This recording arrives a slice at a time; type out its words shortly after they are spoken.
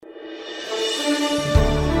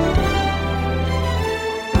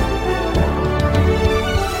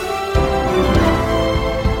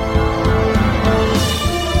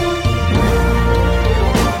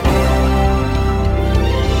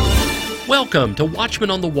Welcome to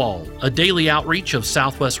Watchmen on the Wall, a daily outreach of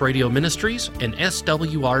Southwest Radio Ministries and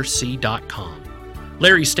SWRC.com.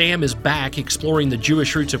 Larry Stamm is back exploring the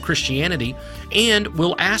Jewish roots of Christianity, and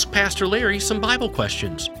we'll ask Pastor Larry some Bible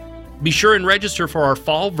questions. Be sure and register for our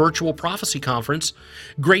fall virtual prophecy conference.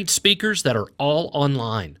 Great speakers that are all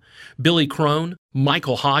online. Billy Crone,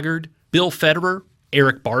 Michael Hoggard, Bill Federer,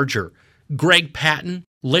 Eric Barger, Greg Patton,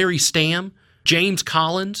 Larry Stamm, James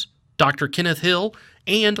Collins, Dr. Kenneth Hill,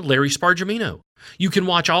 and Larry Spargimino. You can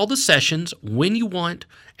watch all the sessions when you want,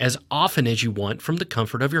 as often as you want from the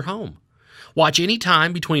comfort of your home. Watch any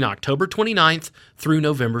time between October 29th through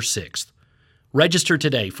November 6th. Register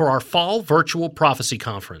today for our fall virtual prophecy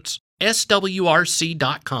conference,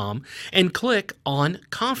 swrc.com, and click on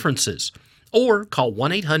Conferences, or call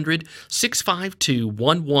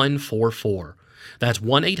 1-800-652-1144. That's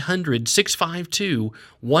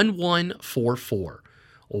 1-800-652-1144,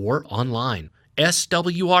 or online,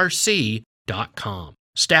 swrc.com.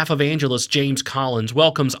 Staff Evangelist James Collins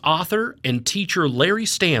welcomes author and teacher Larry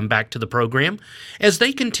Stamm back to the program as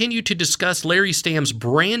they continue to discuss Larry Stamm's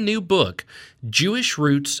brand new book, Jewish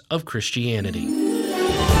Roots of Christianity.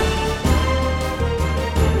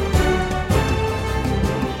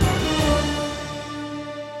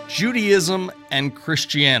 Judaism and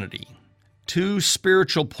Christianity, two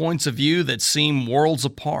spiritual points of view that seem worlds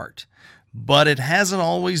apart, but it hasn't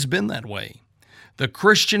always been that way. The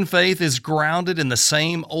Christian faith is grounded in the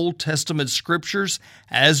same Old Testament scriptures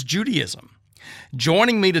as Judaism.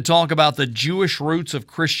 Joining me to talk about the Jewish roots of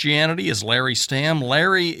Christianity is Larry Stamm.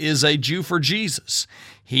 Larry is a Jew for Jesus.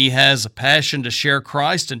 He has a passion to share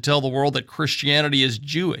Christ and tell the world that Christianity is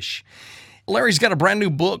Jewish. Larry's got a brand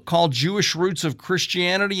new book called Jewish Roots of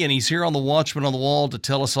Christianity, and he's here on the Watchman on the Wall to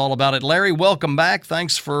tell us all about it. Larry, welcome back.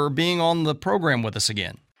 Thanks for being on the program with us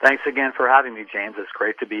again. Thanks again for having me, James. It's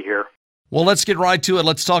great to be here. Well, let's get right to it.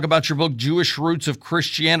 Let's talk about your book, Jewish Roots of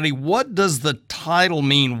Christianity. What does the title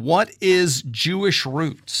mean? What is Jewish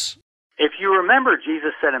roots? If you remember,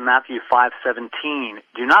 Jesus said in Matthew 5:17,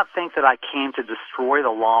 "Do not think that I came to destroy the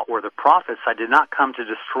law or the prophets. I did not come to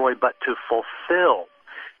destroy, but to fulfill."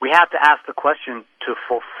 We have to ask the question, to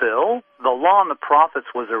fulfill? The law and the prophets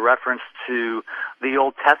was a reference to the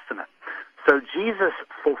Old Testament. So Jesus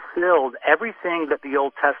fulfilled everything that the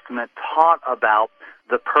Old Testament taught about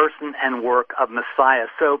the person and work of Messiah.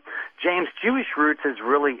 So, James, Jewish roots is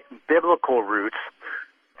really biblical roots.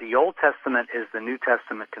 The Old Testament is the New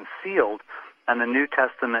Testament concealed, and the New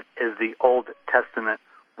Testament is the Old Testament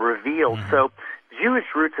revealed. So,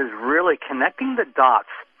 Jewish roots is really connecting the dots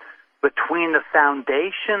between the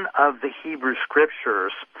foundation of the Hebrew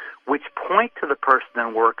Scriptures, which point to the person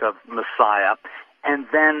and work of Messiah, and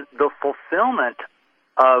then the fulfillment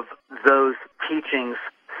of those teachings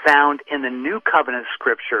found in the New Covenant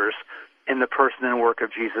Scriptures in the person and work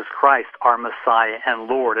of Jesus Christ, our Messiah and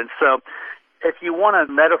Lord. And so, if you want a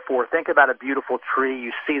metaphor, think about a beautiful tree.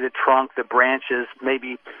 You see the trunk, the branches,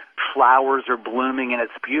 maybe flowers are blooming, and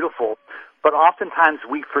it's beautiful. But oftentimes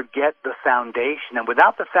we forget the foundation, and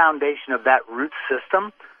without the foundation of that root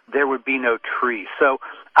system, there would be no tree. So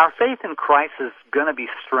our faith in Christ is going to be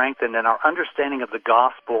strengthened, and our understanding of the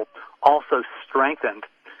gospel also strengthened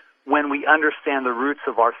when we understand the roots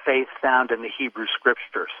of our faith found in the Hebrew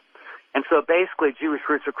Scriptures. And so basically, Jewish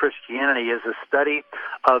Roots of Christianity is a study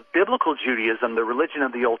of biblical Judaism, the religion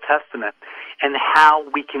of the Old Testament, and how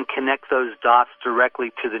we can connect those dots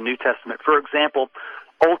directly to the New Testament. For example,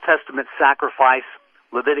 Old Testament sacrifice,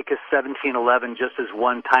 Leviticus 17:11, just as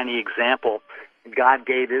one tiny example. God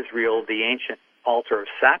gave Israel the ancient altar of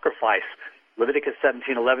sacrifice. Leviticus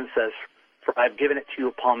 17:11 says, "For I have given it to you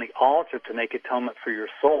upon the altar to make atonement for your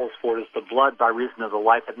souls, for it is the blood by reason of the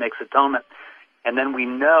life that makes atonement." And then we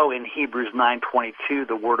know in Hebrews 9:22,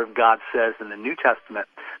 the Word of God says in the New Testament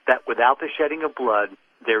that without the shedding of blood,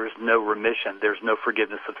 there is no remission, there's no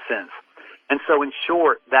forgiveness of sins. And so in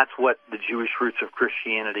short, that's what the Jewish Roots of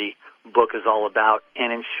Christianity book is all about,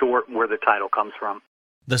 and in short, where the title comes from.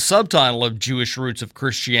 The subtitle of Jewish Roots of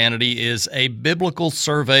Christianity is A Biblical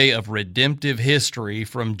Survey of Redemptive History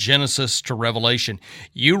from Genesis to Revelation.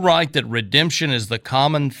 You write that redemption is the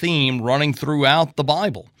common theme running throughout the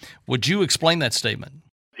Bible. Would you explain that statement?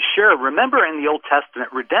 Sure. Remember, in the Old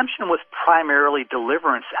Testament, redemption was primarily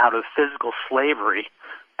deliverance out of physical slavery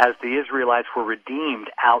as the Israelites were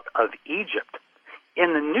redeemed out of Egypt.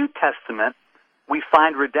 In the New Testament, we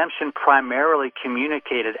find redemption primarily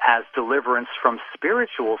communicated as deliverance from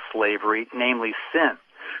spiritual slavery, namely sin.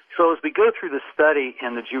 So as we go through the study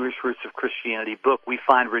in the Jewish Roots of Christianity book, we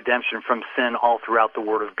find redemption from sin all throughout the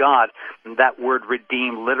Word of God. And that word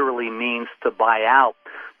redeem literally means to buy out.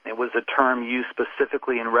 It was a term used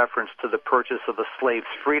specifically in reference to the purchase of a slave's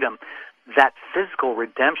freedom, that physical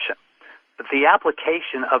redemption. But the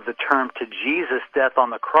application of the term to Jesus' death on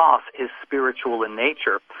the cross is spiritual in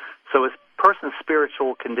nature. So a person's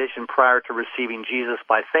spiritual condition prior to receiving Jesus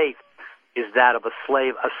by faith is that of a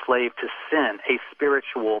slave to sin, a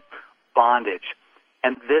spiritual bondage.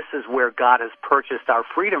 And this is where God has purchased our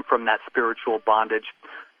freedom from that spiritual bondage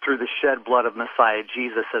through the shed blood of Messiah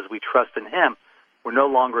Jesus as we trust in him. We're no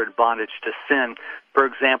longer in bondage to sin. For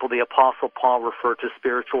example, the Apostle Paul referred to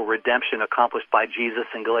spiritual redemption accomplished by Jesus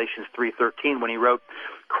in Galatians 3:13 when he wrote,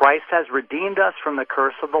 "Christ has redeemed us from the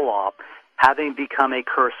curse of the law, having become a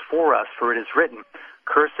curse for us, for it is written,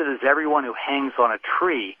 'Cursed is everyone who hangs on a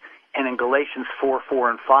tree.'" And in Galatians 4:4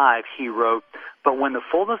 and 5, he wrote, "But when the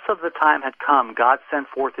fullness of the time had come, God sent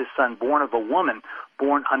forth his Son, born of a woman,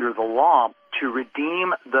 born under the law, to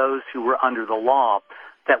redeem those who were under the law,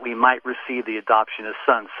 that we might receive the adoption as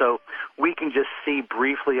sons." So we can just see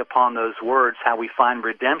briefly upon those words how we find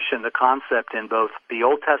redemption, the concept in both the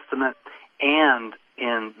Old Testament and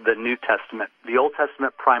in the New Testament. The Old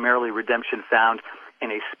Testament, primarily redemption found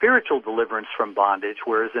in a spiritual deliverance from bondage,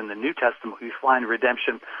 whereas in the New Testament we find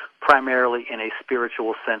redemption primarily in a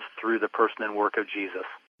spiritual sense through the person and work of Jesus.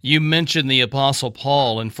 You mentioned the Apostle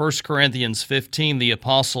Paul. In 1 Corinthians 15, the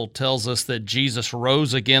Apostle tells us that Jesus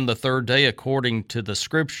rose again the third day according to the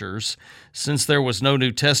Scriptures. Since there was no New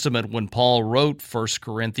Testament when Paul wrote 1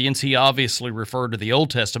 Corinthians, he obviously referred to the Old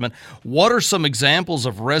Testament. What are some examples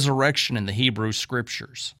of resurrection in the Hebrew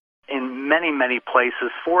Scriptures? In many, many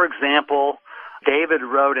places. For example, David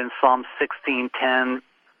wrote in Psalm 16:10,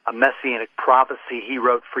 a messianic prophecy. He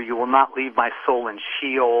wrote, "For you will not leave my soul in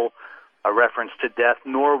Sheol," a reference to death,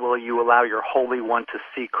 "nor will you allow your Holy One to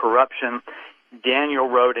see corruption." Daniel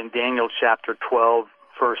wrote in Daniel chapter 12,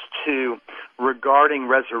 verse 2, regarding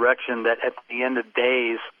resurrection, that at the end of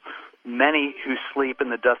days, many who sleep in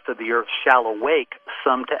the dust of the earth shall awake,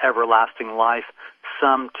 some to everlasting life,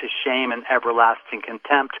 some to shame and everlasting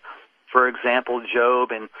contempt. For example,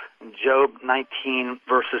 Job in Job 19,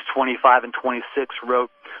 verses 25 and 26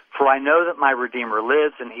 wrote, "For I know that my Redeemer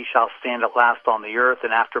lives, and he shall stand at last on the earth,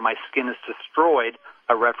 and after my skin is destroyed,"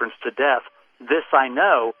 a reference to death, "this I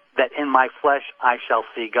know, that in my flesh I shall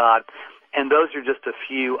see God." And those are just a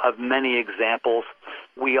few of many examples.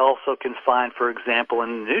 We also can find, for example,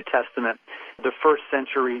 in the New Testament, the first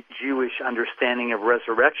century Jewish understanding of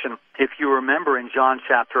resurrection. If you remember in John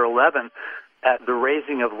chapter 11, at the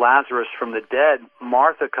raising of Lazarus from the dead,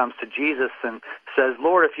 Martha comes to Jesus and says,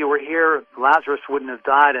 "Lord, if you were here, Lazarus wouldn't have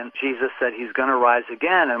died." And Jesus said, "He's going to rise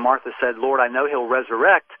again." And Martha said, "Lord, I know he'll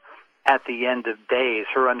resurrect at the end of days."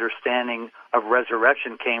 Her understanding of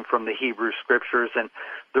resurrection came from the Hebrew Scriptures. And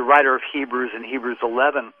the writer of Hebrews in Hebrews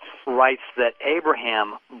 11 writes that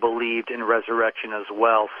Abraham believed in resurrection as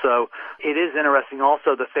well. So it is interesting.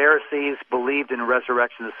 Also, the Pharisees believed in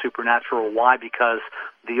resurrection as supernatural. Why? Because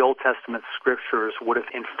the Old Testament Scriptures would have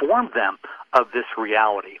informed them of this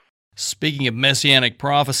reality. Speaking of messianic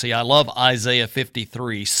prophecy, I love Isaiah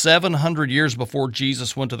 53. 700 years before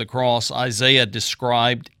Jesus went to the cross, Isaiah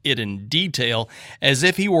described it in detail as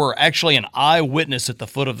if he were actually an eyewitness at the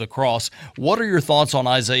foot of the cross. What are your thoughts on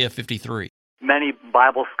Isaiah 53? Many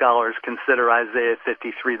Bible scholars consider Isaiah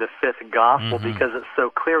 53 the fifth gospel because it so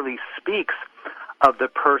clearly speaks of the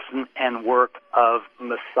person and work of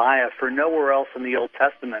Messiah. For nowhere else in the Old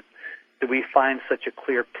Testament do we find such a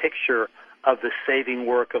clear picture of the saving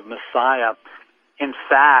work of Messiah. In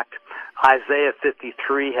fact, Isaiah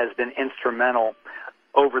 53 has been instrumental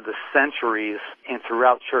over the centuries and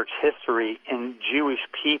throughout church history in Jewish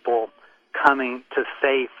people coming to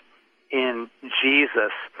faith in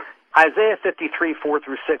Jesus. Isaiah 53, 4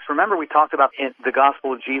 through 6. Remember, we talked about in the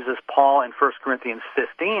Gospel of Jesus, Paul in 1 Corinthians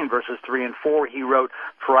 15, verses 3 and 4, he wrote,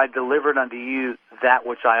 "For I delivered unto you that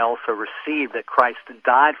which I also received, that Christ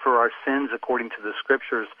died for our sins according to the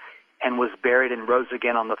Scriptures, and was buried and rose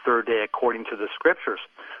again on the third day according to the Scriptures."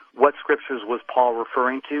 What Scriptures was Paul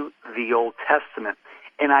referring to? The Old Testament.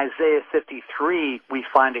 In Isaiah 53, we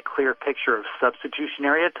find a clear picture of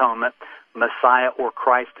substitutionary atonement. Messiah or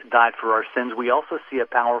Christ died for our sins. We also see a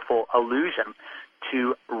powerful allusion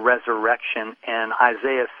to resurrection in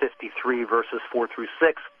Isaiah 53, verses 4 through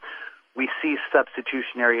 6. We see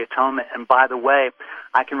substitutionary atonement. And by the way,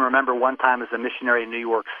 I can remember one time as a missionary in New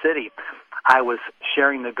York City, I was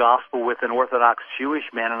sharing the gospel with an Orthodox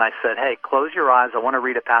Jewish man, and I said, "Hey, close your eyes. I want to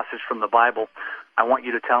read a passage from the Bible. I want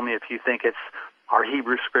you to tell me if you think it's our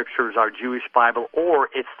Hebrew Scriptures, our Jewish Bible, or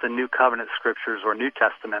it's the New Covenant Scriptures or New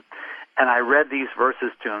Testament." And I read these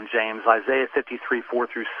verses to him, James, Isaiah 53, 4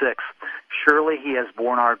 through 6. "Surely he has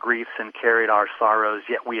borne our griefs and carried our sorrows,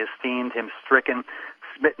 yet we esteemed him stricken,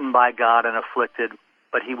 smitten by God and afflicted,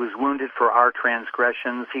 but he was wounded for our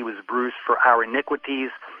transgressions. He was bruised for our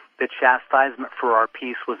iniquities. The chastisement for our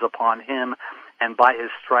peace was upon him, and by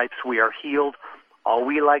his stripes we are healed. All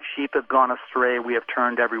we like sheep have gone astray. We have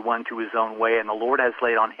turned every one to his own way, and the Lord has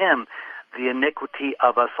laid on him the iniquity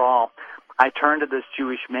of us all. I turned to this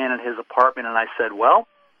Jewish man in his apartment, and I said, well,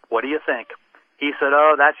 what do you think? He said,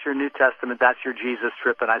 oh, that's your New Testament, that's your Jesus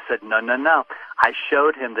trip. And I said, no. I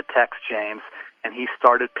showed him the text, James, and he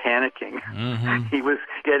started panicking. Mm-hmm. He was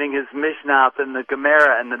getting his Mishnah and the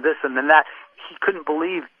Gemara and the this and the that. He couldn't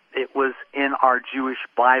believe it was in our Jewish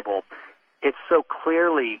Bible. It so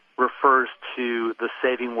clearly refers to the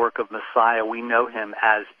saving work of Messiah. We know him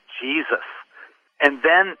as Jesus. And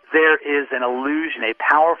then there is an allusion, a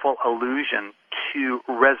powerful allusion to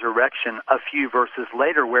resurrection a few verses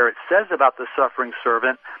later, where it says about the suffering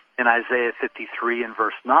servant in Isaiah 53 and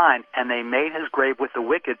verse 9, and they made his grave with the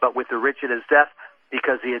wicked, but with the rich at his death,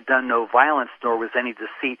 because he had done no violence, nor was any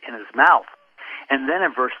deceit in his mouth. And then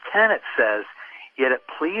in verse 10 it says, yet it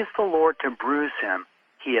pleased the Lord to bruise him.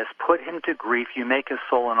 He has put him to grief. You make his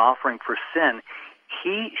soul an offering for sin.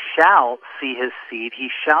 He shall see his seed. He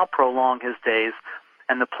shall prolong his days,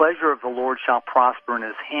 and the pleasure of the Lord shall prosper in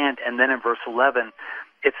his hand. And then in verse 11,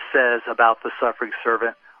 it says about the suffering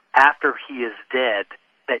servant, after he is dead,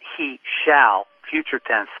 that he shall, future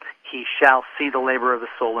tense, he shall see the labor of the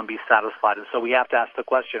soul and be satisfied. And so we have to ask the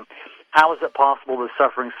question, how is it possible the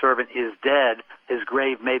suffering servant is dead, his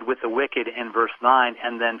grave made with the wicked in verse 9,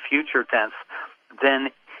 and then future tense,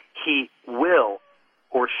 then he will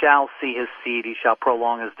or shall see his seed, he shall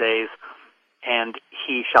prolong his days, and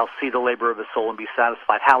he shall see the labor of his soul and be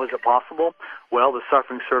satisfied. How is it possible? Well, the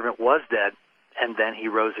suffering servant was dead, and then he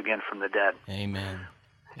rose again from the dead. Amen.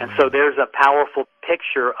 And so there's a powerful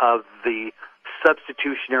picture of the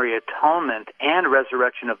substitutionary atonement and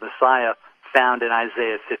resurrection of Messiah found in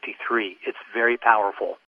Isaiah 53. It's very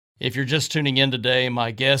powerful. If you're just tuning in today,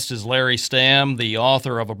 my guest is Larry Stamm, the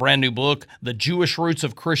author of a brand new book, The Jewish Roots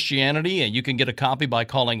of Christianity, and you can get a copy by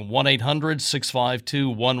calling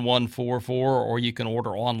 1-800-652-1144, or you can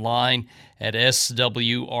order online at swrc.com.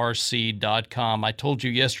 I told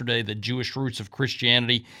you yesterday that Jewish Roots of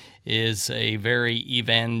Christianity is a very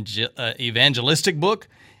evangelistic book.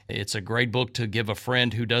 It's a great book to give a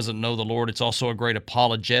friend who doesn't know the Lord. It's also a great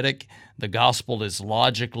apologetic. The gospel is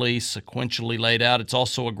logically, sequentially laid out. It's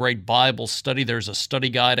also a great Bible study. There's a study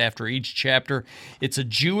guide after each chapter. It's a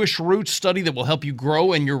Jewish roots study that will help you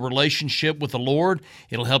grow in your relationship with the Lord.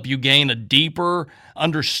 It'll help you gain a deeper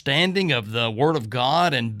understanding of the Word of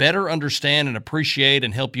God and better understand and appreciate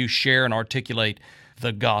and help you share and articulate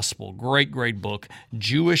the gospel. Great, great book.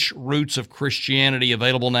 Jewish Roots of Christianity,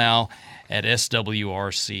 available now at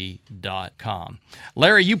swrc.com.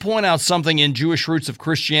 Larry, you point out something in Jewish Roots of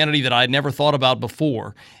Christianity that I'd never thought about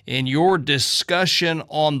before. In your discussion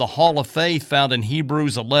on the Hall of Faith found in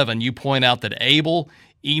Hebrews 11, you point out that Abel,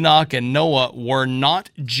 Enoch, and Noah were not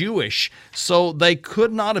Jewish, so they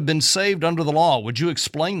could not have been saved under the law. Would you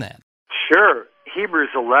explain that? Sure. Hebrews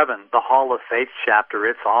 11, the Hall of Faith chapter,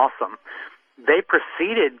 it's awesome. They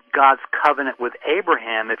preceded God's covenant with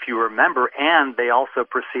Abraham, if you remember, and they also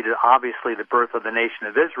preceded, obviously, the birth of the nation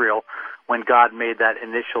of Israel when God made that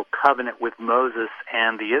initial covenant with Moses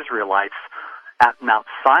and the Israelites at Mount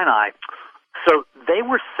Sinai. So they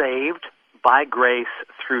were saved by grace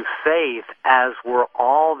through faith, as were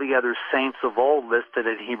all the other saints of old listed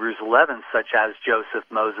in Hebrews 11, such as Joseph,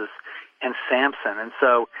 Moses, and Samson. And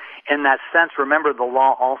so in that sense, remember, the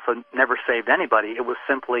law also never saved anybody. It was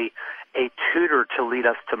simply a tutor to lead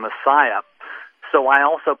us to Messiah. So I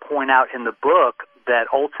also point out in the book that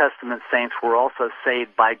Old Testament saints were also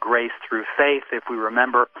saved by grace through faith. If we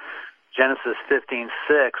remember Genesis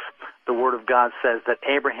 15:6, the Word of God says that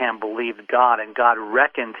Abraham believed God, and God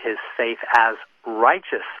reckoned his faith as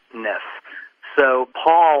righteousness. So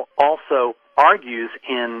Paul also argues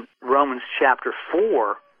in Romans chapter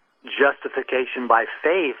 4, justification by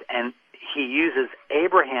faith, and he uses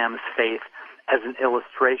Abraham's faith as an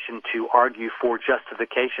illustration to argue for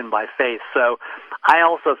justification by faith. So I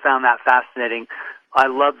also found that fascinating. I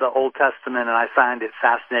love the Old Testament, and I find it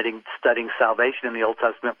fascinating studying salvation in the Old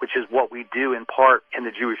Testament, which is what we do in part in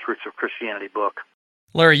the Jewish Roots of Christianity book.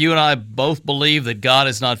 Larry, you and I both believe that God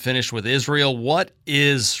is not finished with Israel. What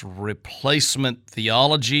is replacement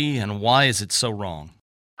theology, and why is it so wrong?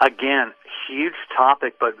 Again, huge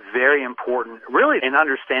topic, but very important, really, in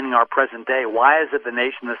understanding our present day. Why is it the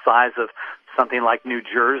nation the size of something like New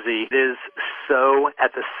Jersey is so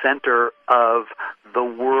at the center of the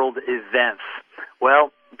world events?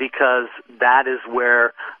 Well, because that is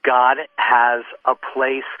where God has a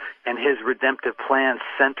place, and his redemptive plan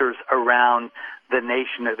centers around the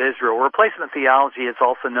nation of Israel. Replacement theology is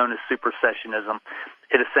also known as supersessionism.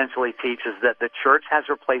 It essentially teaches that the church has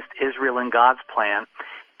replaced Israel in God's plan,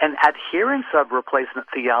 and adherents of replacement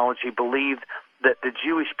theology believe that the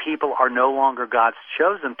Jewish people are no longer God's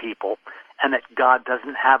chosen people and that God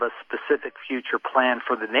doesn't have a specific future plan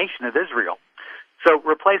for the nation of Israel. So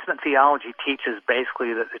replacement theology teaches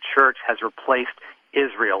basically that the church has replaced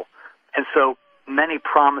Israel. And so many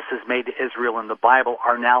promises made to Israel in the Bible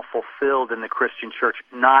are now fulfilled in the Christian church,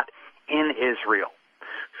 not in Israel.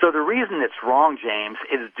 So the reason it's wrong, James,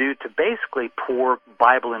 is due to basically poor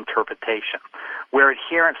Bible interpretation, where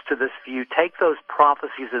adherents to this view take those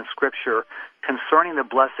prophecies in Scripture concerning the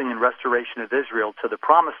blessing and restoration of Israel to the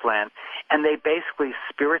Promised Land, and they basically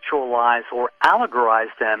spiritualize or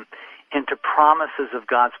allegorize them into promises of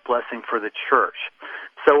God's blessing for the church.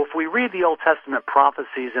 So if we read the Old Testament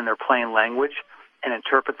prophecies in their plain language and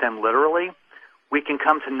interpret them literally, we can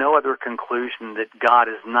come to no other conclusion that God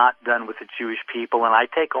is not done with the Jewish people. And I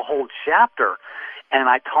take a whole chapter and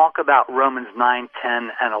I talk about Romans 9, 10,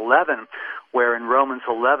 and 11, where in Romans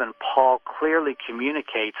 11, Paul clearly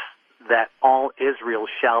communicates that all Israel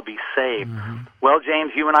shall be saved. Mm-hmm. Well,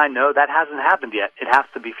 James, you and I know that hasn't happened yet. It has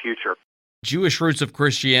to be future. Jewish Roots of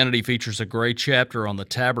Christianity features a great chapter on the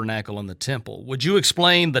tabernacle and the temple. Would you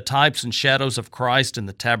explain the types and shadows of Christ in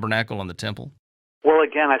the tabernacle and the temple? Well,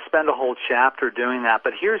 again, I spend a whole chapter doing that,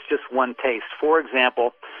 but here's just one taste. For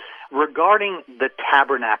example, regarding the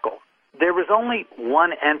tabernacle, there was only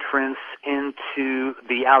one entrance into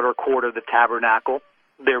the outer court of the tabernacle.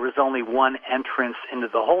 There was only one entrance into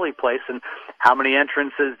the holy place, and how many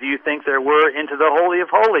entrances do you think there were into the Holy of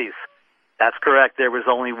Holies? That's correct, there was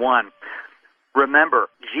only one. Remember,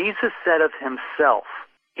 Jesus said of himself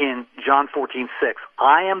in John 14:6,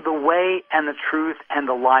 I am the way and the truth and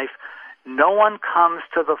the life. No one comes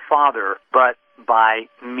to the Father but by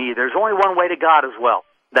me. There's only one way to God as well.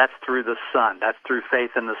 That's through the Son. That's through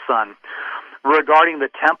faith in the Son. Regarding the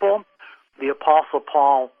temple, the Apostle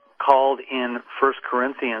Paul called in 1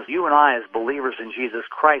 Corinthians, you and I as believers in Jesus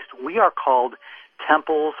Christ, we are called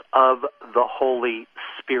temples of the Holy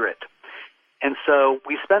Spirit. And so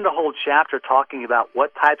we spend a whole chapter talking about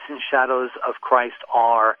what types and shadows of Christ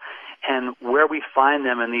are and where we find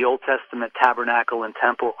them in the Old Testament tabernacle and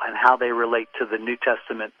temple and how they relate to the New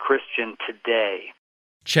Testament Christian today.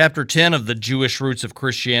 Chapter 10 of the Jewish Roots of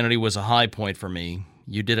Christianity was a high point for me.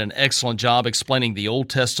 You did an excellent job explaining the Old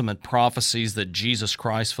Testament prophecies that Jesus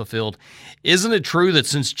Christ fulfilled. Isn't it true that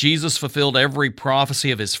since Jesus fulfilled every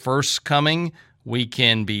prophecy of his first coming, we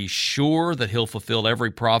can be sure that he'll fulfill every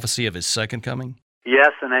prophecy of his second coming?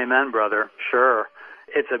 Yes and amen, brother. Sure.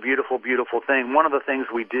 It's a beautiful, beautiful thing. One of the things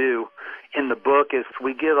we do in the book is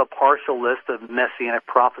we give a partial list of messianic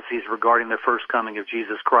prophecies regarding the first coming of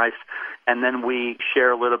Jesus Christ, and then we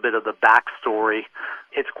share a little bit of the backstory.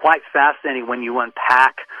 It's quite fascinating when you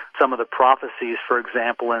unpack some of the prophecies. For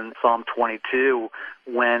example, in Psalm 22,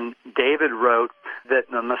 when David wrote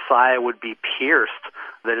that the Messiah would be pierced,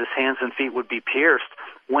 that his hands and feet would be pierced,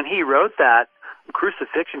 when he wrote that,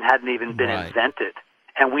 crucifixion hadn't even been invented.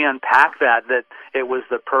 And we unpack that it was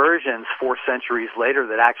the Persians 4 centuries later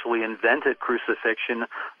that actually invented crucifixion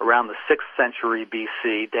around the 6th century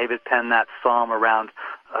BC. David penned that psalm around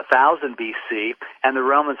 1000 BC, and the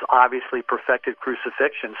Romans obviously perfected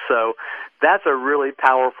crucifixion. So that's a really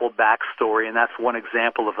powerful backstory, and that's one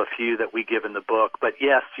example of a few that we give in the book. But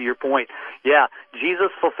yes, to your point, yeah,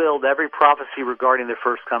 Jesus fulfilled every prophecy regarding the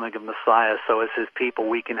first coming of Messiah, so as his people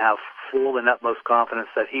we can have full and utmost confidence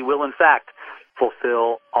that he will in fact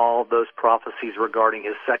fulfill all those prophecies regarding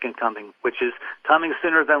his second coming, which is coming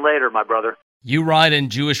sooner than later, my brother. You write in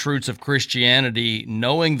Jewish Roots of Christianity,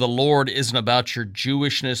 knowing the Lord isn't about your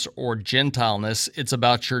Jewishness or Gentileness, it's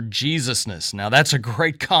about your Jesusness. Now, that's a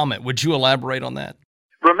great comment. Would you elaborate on that?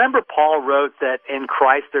 Remember, Paul wrote that in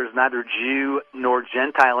Christ there's neither Jew nor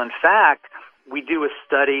Gentile. In fact, we do a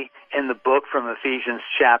study in the book from Ephesians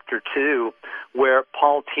chapter 2 where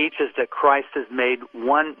Paul teaches that Christ has made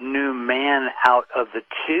one new man out of the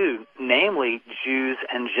two, namely Jews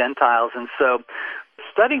and Gentiles. And so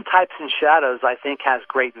studying types and shadows, I think, has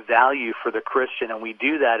great value for the Christian, and we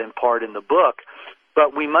do that in part in the book.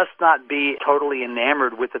 But we must not be totally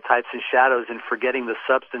enamored with the types and shadows and forgetting the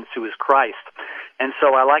substance who is Christ. And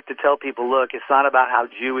so I like to tell people, look, it's not about how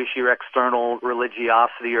Jewish your external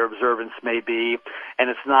religiosity or observance may be, and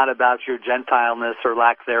it's not about your Gentileness or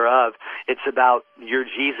lack thereof. It's about your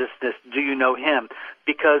Jesusness. Do you know him?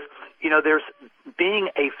 Because, you know, there's being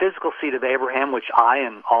a physical seed of Abraham, which I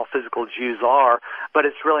and all physical Jews are, but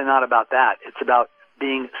it's really not about that. It's about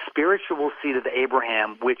being spiritual seed of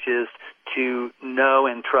Abraham, which is to know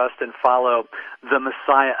and trust and follow the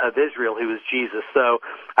Messiah of Israel, who is Jesus. So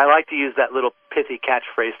I like to use that little pithy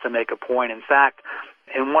catchphrase to make a point. In fact,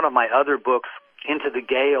 in one of my other books, Into the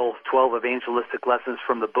Gale, 12 Evangelistic Lessons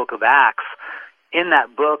from the Book of Acts, in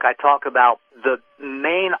that book I talk about the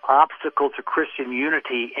main obstacle to Christian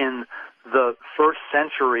unity in the first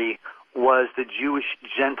century was the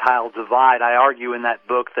Jewish-Gentile divide. I argue in that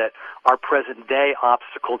book that our present-day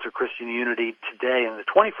obstacle to Christian unity today in the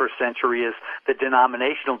 21st century is the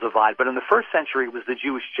denominational divide. But in the first century, it was the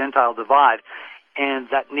Jewish-Gentile divide. And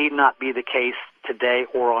that need not be the case today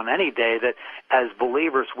or on any day, that as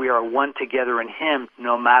believers we are one together in Him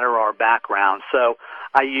no matter our background. So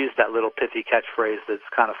I use that little pithy catchphrase that's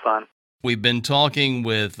kind of fun. We've been talking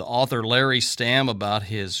with author Larry Stamm about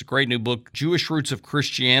his great new book, Jewish Roots of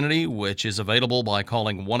Christianity, which is available by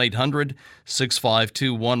calling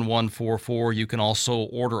 1-800-652-1144. You can also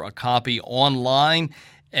order a copy online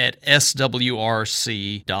at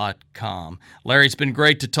swrc.com. Larry, it's been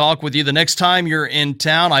great to talk with you. The next time you're in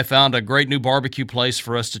town, I found a great new barbecue place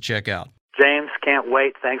for us to check out. James, can't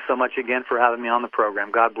wait. Thanks so much again for having me on the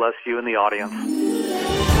program. God bless you and the audience.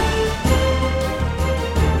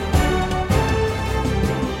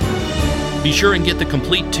 Be sure and get the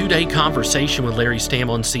complete 2-day conversation with Larry Stamm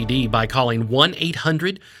on CD by calling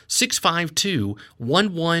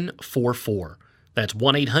 1-800-652-1144. That's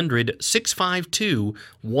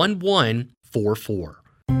 1-800-652-1144.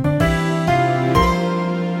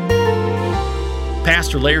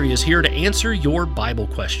 Pastor Larry is here to answer your Bible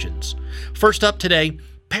questions. First up today,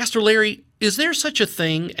 Pastor Larry, is there such a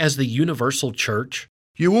thing as the universal church?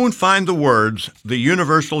 You won't find the words, the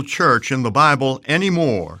universal church, in the Bible any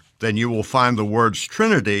more than you will find the words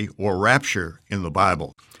Trinity or rapture in the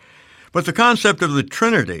Bible. But the concept of the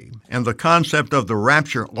Trinity and the concept of the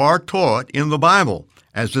rapture are taught in the Bible,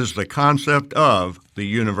 as is the concept of the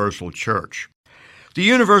universal church. The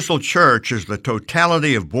universal church is the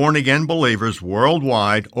totality of born-again believers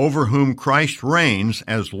worldwide over whom Christ reigns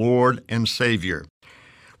as Lord and Savior.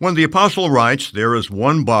 When the apostle writes, there is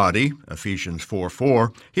one body, Ephesians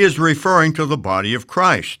 4:4, he is referring to the body of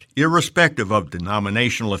Christ, irrespective of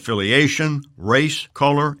denominational affiliation, race,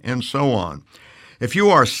 color, and so on. If you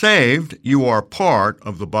are saved, you are part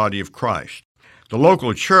of the body of Christ. The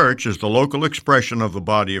local church is the local expression of the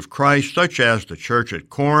body of Christ, such as the church at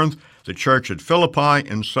Corinth, the church at Philippi,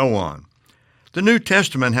 and so on. The New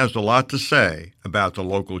Testament has a lot to say about the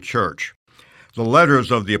local church. The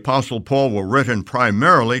letters of the Apostle Paul were written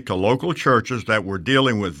primarily to local churches that were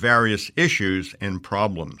dealing with various issues and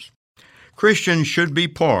problems. Christians should be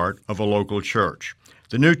part of a local church.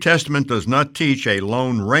 The New Testament does not teach a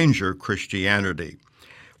Lone Ranger Christianity.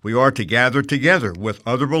 We are to gather together with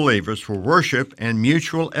other believers for worship and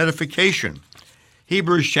mutual edification.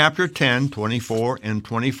 Hebrews chapter 10, 24 and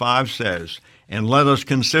 25 says, "And let us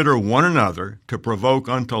consider one another to provoke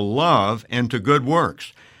unto love and to good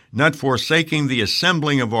works, not forsaking the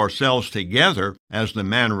assembling of ourselves together, as the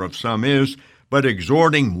manner of some is, but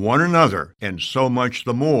exhorting one another, and so much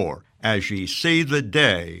the more, as ye see the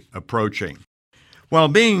day approaching." While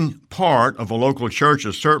being part of a local church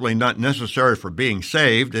is certainly not necessary for being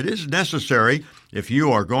saved, it is necessary if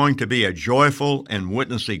you are going to be a joyful and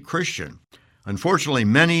witnessing Christian. Unfortunately,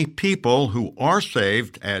 many people who are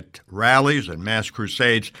saved at rallies and mass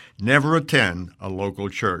crusades never attend a local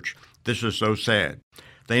church. This is so sad.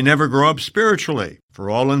 They never grow up spiritually. For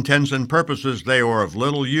all intents and purposes, they are of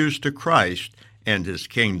little use to Christ and His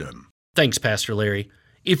kingdom. Thanks, Pastor Larry.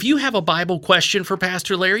 If you have a Bible question for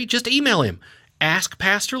Pastor Larry, just email him.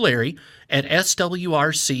 AskPastorLarry at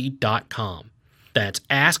swrc.com. That's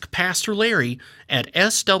AskPastorLarry at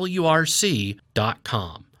swrc.com.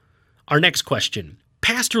 Our next question.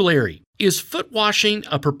 Pastor Larry, is foot washing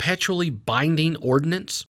a perpetually binding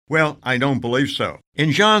ordinance? Well, I don't believe so.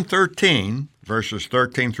 In John 13, verses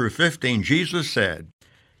 13 through 15, Jesus said,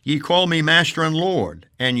 "Ye call me Master and Lord,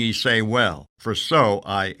 and ye say, Well, for so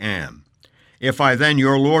I am. If I then,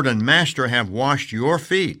 your Lord and Master, have washed your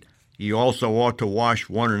feet, ye also ought to wash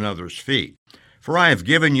one another's feet. For I have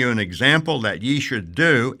given you an example that ye should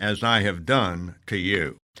do as I have done to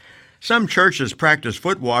you." Some churches practice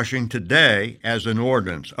foot washing today as an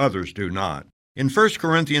ordinance, others do not. In 1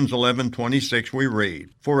 Corinthians 11:26 we read,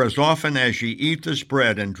 "For as often as ye eat this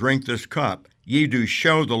bread and drink this cup, ye do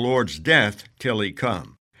show the Lord's death till he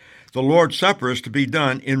come. The Lord's Supper is to be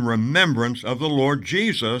done in remembrance of the Lord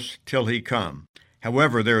Jesus till he come.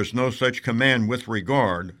 However, there is no such command with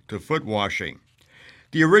regard to foot washing."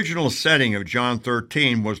 The original setting of John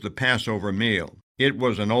 13 was the Passover meal. It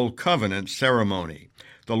was an Old Covenant ceremony.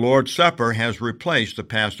 The Lord's Supper has replaced the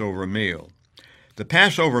Passover meal. The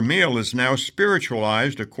Passover meal is now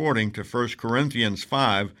spiritualized according to 1 Corinthians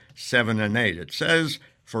 5, 7 and 8. It says,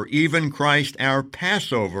 "For even Christ our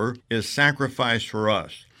Passover is sacrificed for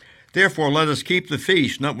us. Therefore let us keep the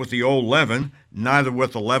feast, not with the old leaven, neither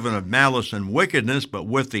with the leaven of malice and wickedness, but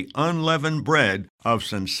with the unleavened bread of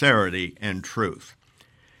sincerity and truth."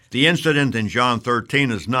 The incident in John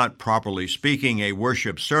 13 is not, properly speaking, a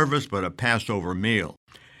worship service, but a Passover meal.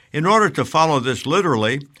 In order to follow this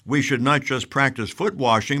literally, we should not just practice foot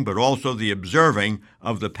washing, but also the observing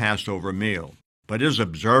of the Passover meal. But is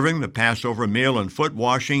observing the Passover meal and foot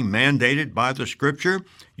washing mandated by the Scripture?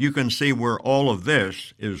 You can see where all of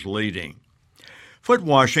this is leading. Foot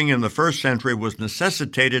washing in the first century was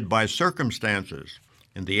necessitated by circumstances.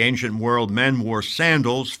 In the ancient world, men wore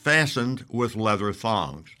sandals fastened with leather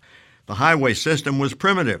thongs. The highway system was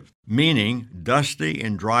primitive, meaning dusty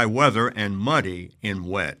in dry weather and muddy in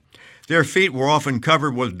wet. Their feet were often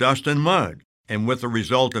covered with dust and mud, and with the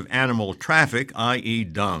result of animal traffic, i.e.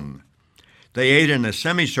 dung. They ate in a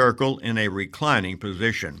semicircle in a reclining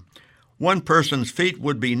position. One person's feet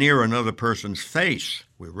would be near another person's face.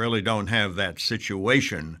 We really don't have that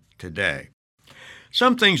situation today.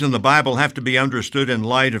 Some things in the Bible have to be understood in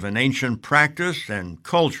light of an ancient practice and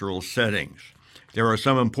cultural settings. There are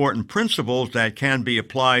some important principles that can be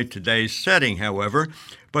applied to today's setting, however,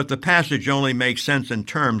 but the passage only makes sense in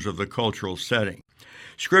terms of the cultural setting.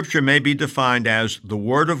 Scripture may be defined as the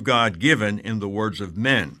Word of God given in the words of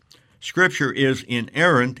men. Scripture is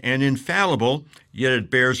inerrant and infallible, yet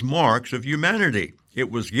it bears marks of humanity.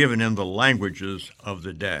 It was given in the languages of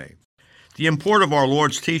the day. The import of our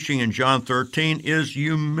Lord's teaching in John 13 is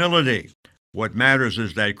humility. What matters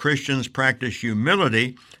is that Christians practice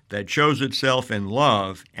humility that shows itself in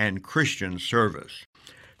love and Christian service.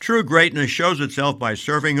 True greatness shows itself by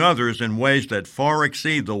serving others in ways that far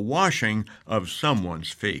exceed the washing of someone's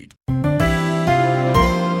feet.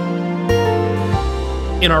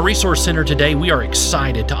 In our Resource Center today, we are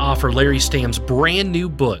excited to offer Larry Stamm's brand new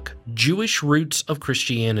book, Jewish Roots of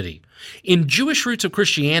Christianity. In Jewish Roots of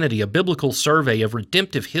Christianity, a biblical survey of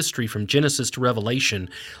redemptive history from Genesis to Revelation,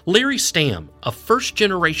 Larry Stamm, a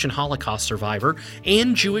first-generation Holocaust survivor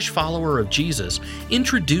and Jewish follower of Jesus,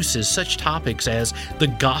 introduces such topics as the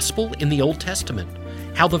gospel in the Old Testament,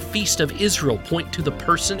 how the Feast of Israel point to the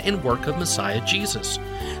person and work of Messiah Jesus,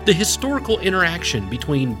 the historical interaction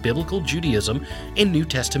between biblical Judaism and New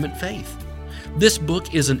Testament faith. This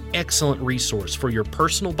book is an excellent resource for your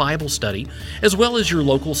personal Bible study, as well as your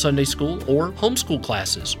local Sunday school or homeschool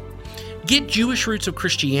classes. Get Jewish Roots of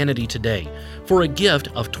Christianity today for a gift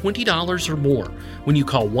of $20 or more when you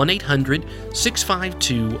call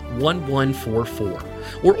 1-800-652-1144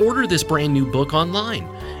 or order this brand new book online,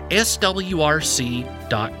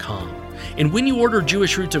 swrc.com. And when you order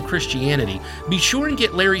Jewish Roots of Christianity, be sure and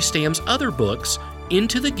get Larry Stamm's other books,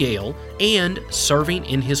 Into the Gale and Serving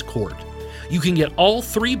in His Court. You can get all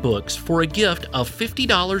three books for a gift of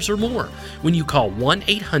 $50 or more when you call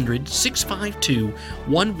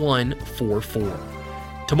 1-800-652-1144.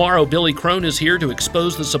 Tomorrow, Billy Crone is here to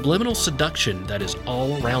expose the subliminal seduction that is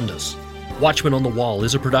all around us. Watchman on the Wall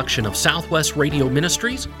is a production of Southwest Radio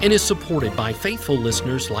Ministries and is supported by faithful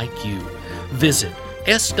listeners like you. Visit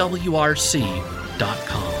swrc.com.